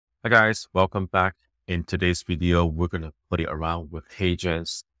Hi guys, welcome back. In today's video, we're going to play around with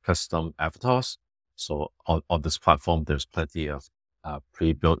HeyGen's custom avatars. So on this platform, there's plenty of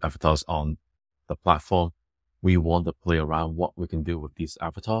pre-built avatars on the platform. We want to play around what we can do with these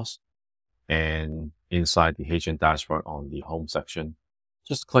avatars. And inside the HeyGen dashboard on the home section,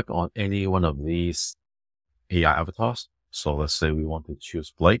 just click on any one of these AI avatars. So let's say we want to choose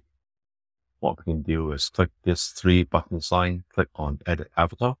Blake. What we can do is click this 3-button sign, click on Edit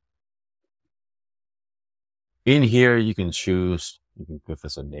Avatar. In here, you can choose, you can give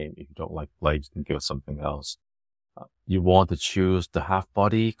this a name. If you don't like Blake, you can give it something else. You want to choose the half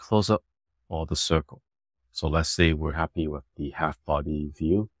body close-up or the circle. So let's say we're happy with the half body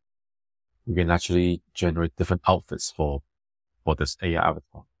view. We can actually generate different outfits for this AI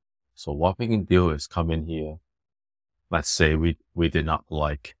avatar. So what we can do is come in here. Let's say we did not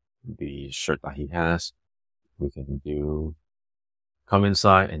like the shirt that he has. We can come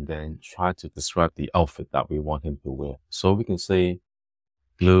inside and then try to describe the outfit that we want him to wear. So we can say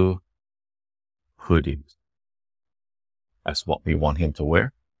blue hoodie as what we want him to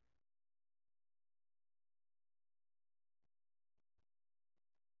wear.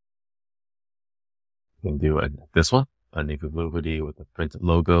 We can do this one, a navy blue hoodie with the printed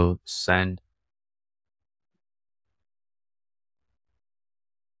logo, send.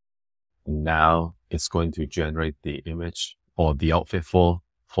 And now it's going to generate the image or the outfit for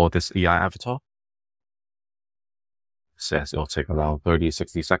this AI avatar. It says it'll take around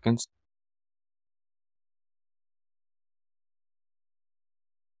 30-60 seconds.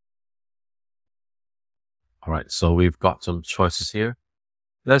 All right, so we've got some choices here.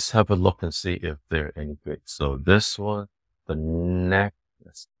 Let's have a look and see if they're any good. So this one, the neck,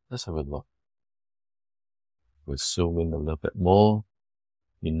 let's have a look. We'll zoom in a little bit more.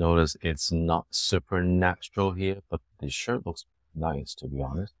 You notice it's not super natural here, but the shirt looks nice, to be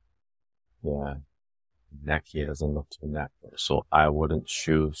honest. Yeah, neck here doesn't look too natural, so I wouldn't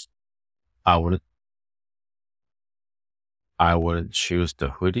choose the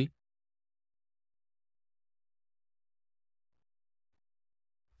hoodie.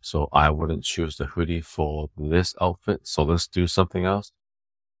 So I wouldn't choose the hoodie for this outfit. So let's do something else.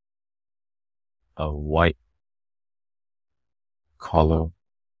 A white collar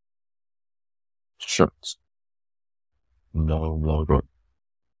shirt. No logo.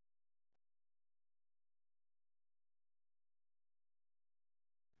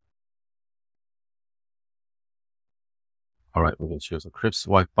 All right, we can choose a crisp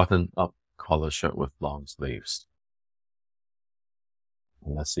white button-up collar shirt with long sleeves.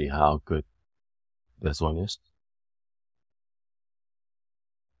 And let's see how good this one is.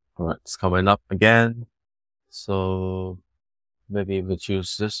 All right, it's coming up again. So maybe we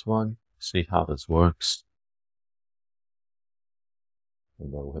choose this one, see how this works.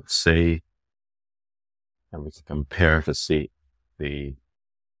 And then we'll say, and we can compare to see the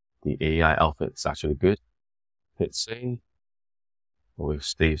AI outfit is actually good. Hit save. We've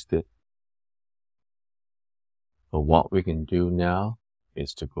saved it. So what we can do now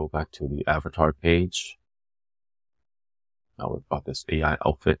is to go back to the avatar page. Now we've got this AI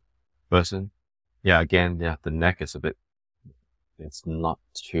outfit person. Yeah, again, the neck is it's not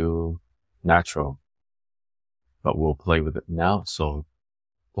too natural, but we'll play with it now. So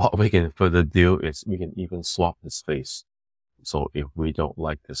what we can further do is we can even swap this face. So if we don't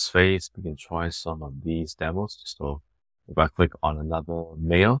like this face, we can try some of these demos. So if I click on another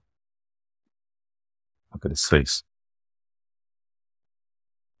male, look at his face.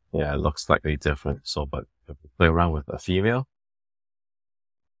 Yeah, it looks slightly different. So, but if we play around with a female,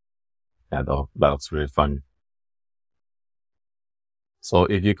 yeah, that looks really fun. So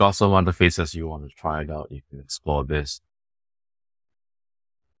if you got some other faces you want to try it out, you can explore this.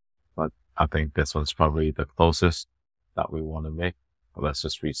 But I think this one's probably the closest that we want to make. But let's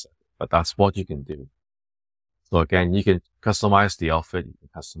just reset. But that's what you can do. So again, you can customize the outfit, you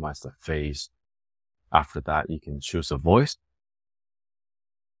can customize the face. After that, you can choose a voice.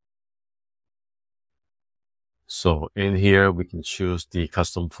 So in here, we can choose the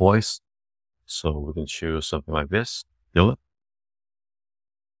custom voice. So we can choose something like this. Dylan.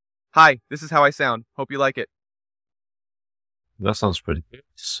 Hi, this is how I sound. Hope you like it. That sounds pretty good.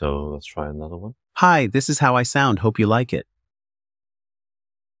 So let's try another one. Hi, this is how I sound. Hope you like it.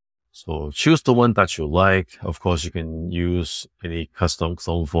 So choose the one that you like. Of course, you can use any custom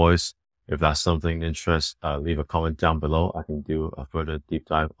clone voice. If that's something of interest, leave a comment down below. I can do a further deep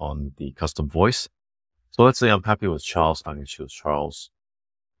dive on the custom voice. So let's say I'm happy with Charles. I can choose Charles.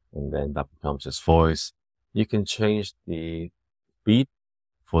 And then that becomes his voice. You can change the beat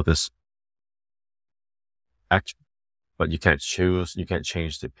for this action. but you can't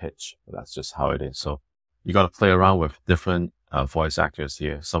change the pitch. That's just how it is. So you got to play around with different voice actors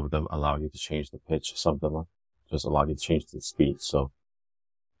here. Some of them allow you to change the pitch. Some of them just allow you to change the speed. So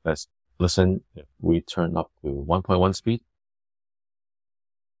let's listen. If we turn up to 1.1 speed.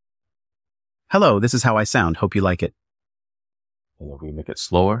 Hello, this is how I sound. Hope you like it. And if we make it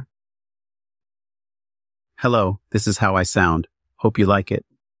slower. Hello, this is how I sound. Hope you like it.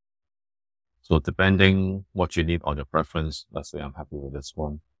 So depending what you need on your preference, let's say I'm happy with this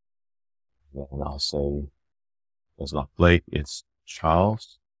one. Then I'll say it's not Blake, it's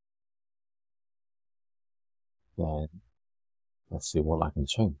Charles. Then let's see what I can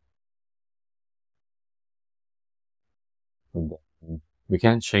change. And then we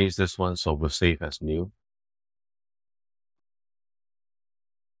can change this one, so we'll save as new.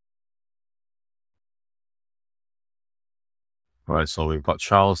 All right, so we've got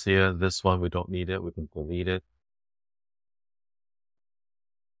Charles here. This one, we don't need it. We can delete it.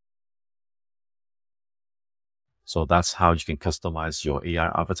 So that's how you can customize your AI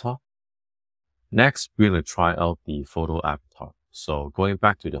avatar. Next, we're going to try out the photo avatar. So going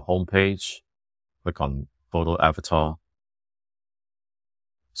back to the home page, click on photo avatar.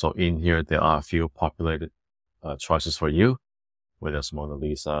 So in here, there are a few populated choices for you, where there's Mona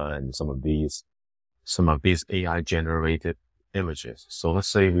Lisa and some of these AI generated images. So let's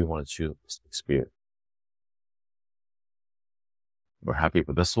say we want to choose Shakespeare. We're happy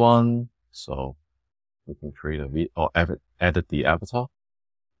with this one. So we can create a video or edit the avatar.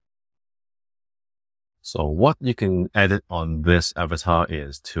 So what you can edit on this avatar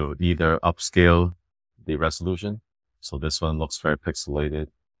is to either upscale the resolution. So this one looks very pixelated.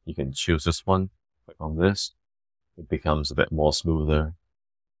 You can choose this one, click on this. It becomes a bit more smoother.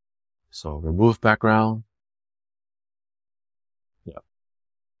 So remove background. Yeah,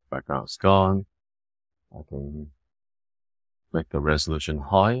 background's gone. I can make the resolution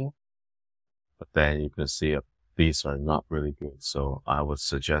higher, but then you can see these are not really good. So I would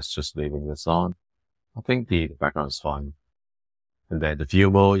suggest just leaving this on. I think the background is fine. And then the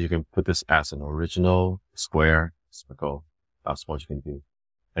view mode, you can put this as an original, square, circle. That's what you can do.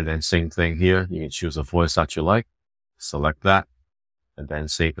 And then same thing here. You can choose a voice that you like, select that, and then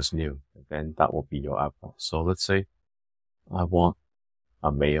save as new. And then that will be your avatar. So let's say I want a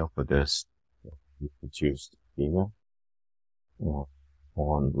male for this. You can choose female or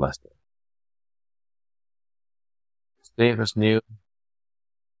one less than. Save as new.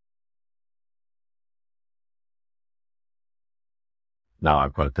 Now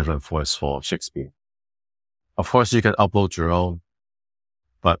I've got a different voice for Shakespeare. Of course, you can upload your own,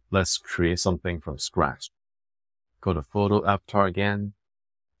 but let's create something from scratch. Go to photo avatar again,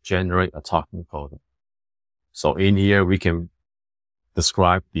 generate a talking photo. So in here, we can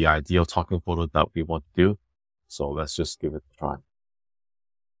describe the ideal talking photo that we want to do. So let's just give it a try.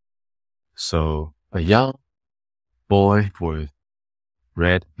 So a young boy with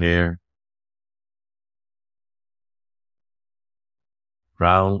red hair,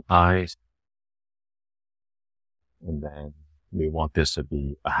 brown eyes, and then we want this to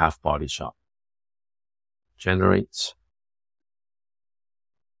be a half body shot. Generate.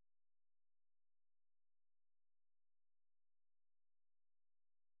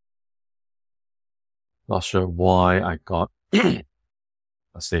 Not sure why I got a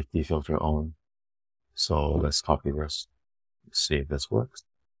safety filter on. So let's copy this, see if this works.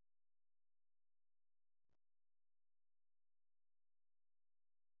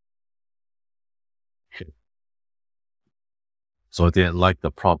 Okay. So I didn't like the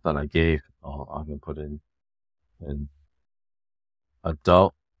prompt that I gave. I can put in an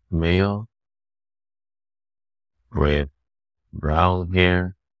adult male with brown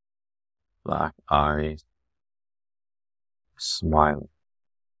hair, black eyes, smiling.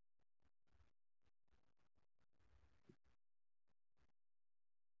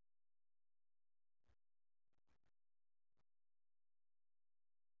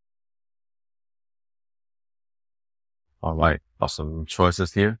 All right, got some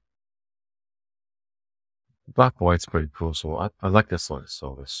choices here. Black and white's pretty cool, so I like this one.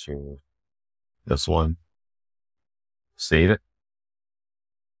 So let's choose this one. Save it.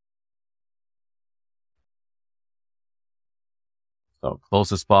 So close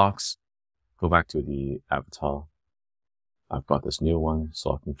this box. Go back to the avatar. I've got this new one,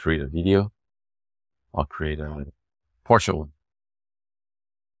 so I can create a video. I'll create a portrait one.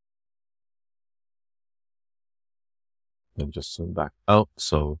 And just zoom back out.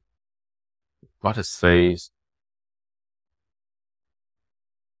 So got his face.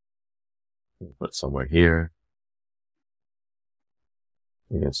 Put it somewhere here.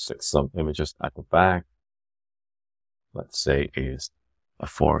 You can stick some images at the back. let's say is a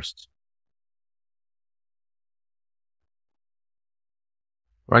forest.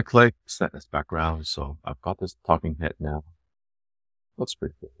 Right click, set as background. So I've got this talking head now. Looks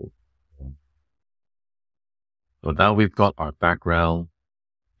pretty cool. So now we've got our background.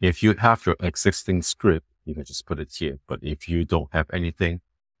 If you have your existing script, you can just put it here. But if you don't have anything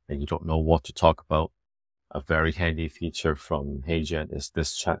and you don't know what to talk about, a very handy feature from HeyGen is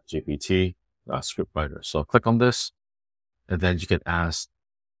this ChatGPT script writer. So click on this, and then you can ask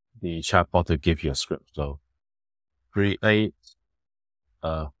the chatbot to give you a script. So create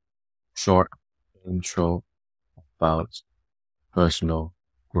a short intro about personal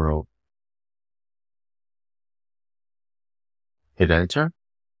growth. Hit enter.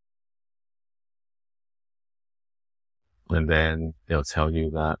 And then they'll tell you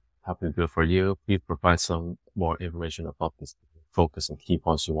that happy to do it for you. Please provide some more information about this focus and key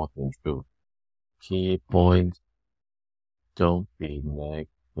points you want to improve. Key points: don't be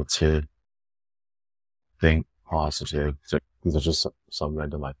negative, think positive. So these are just some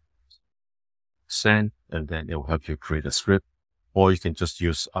random items. Send, and then it will help you create a script, or you can just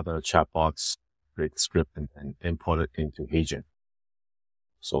use other chatbots, create the script, and then import it into HeyGen.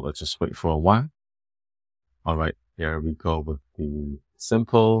 So let's just wait for a while. All right, here we go with the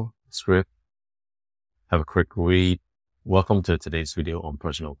simple script. Have a quick read. Welcome to today's video on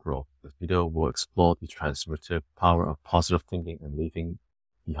personal growth. This video will explore the transformative power of positive thinking and leaving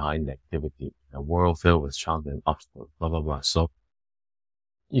behind negativity in a world filled with challenges and obstacles, blah, blah, blah. So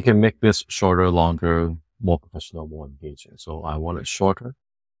you can make this shorter, longer, more professional, more engaging. So I want it shorter.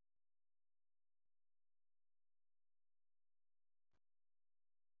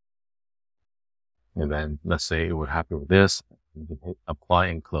 And then let's say we're happy with this. You can hit apply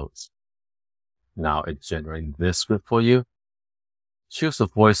and close. Now it's generating this script for you. Choose the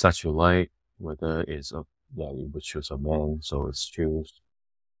voice that you like, whether it's you would choose a man, so let's choose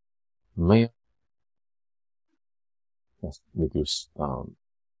male. Let's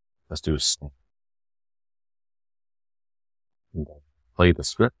do snap. And then play the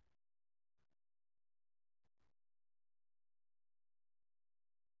script.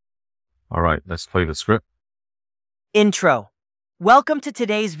 All right, let's play the script. Intro. Welcome to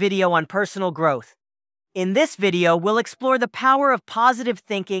today's video on personal growth. In this video, we'll explore the power of positive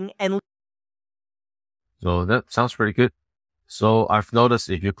thinking and... So that sounds pretty good. So I've noticed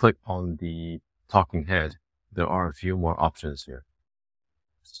if you click on the talking head, there are a few more options here.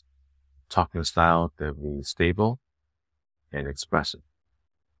 Talking style, there will be stable and expressive.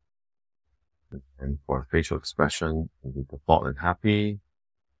 And for facial expression, it'll be default and happy.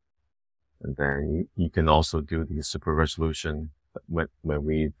 And then you can also do the super resolution when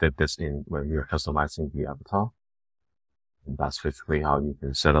we did this when we were customizing the avatar. And that's basically how you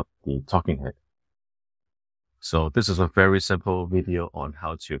can set up the talking head. So this is a very simple video on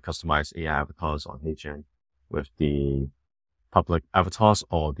how to customize AI avatars on HeyGen with the public avatars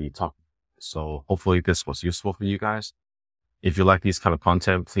or the talk. So hopefully this was useful for you guys. If you like these kind of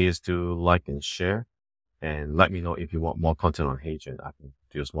content, please do like and share. And let me know if you want more content on HeyGen. I can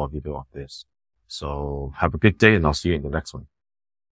do a small video of this. So have a good day, and I'll see you in the next one.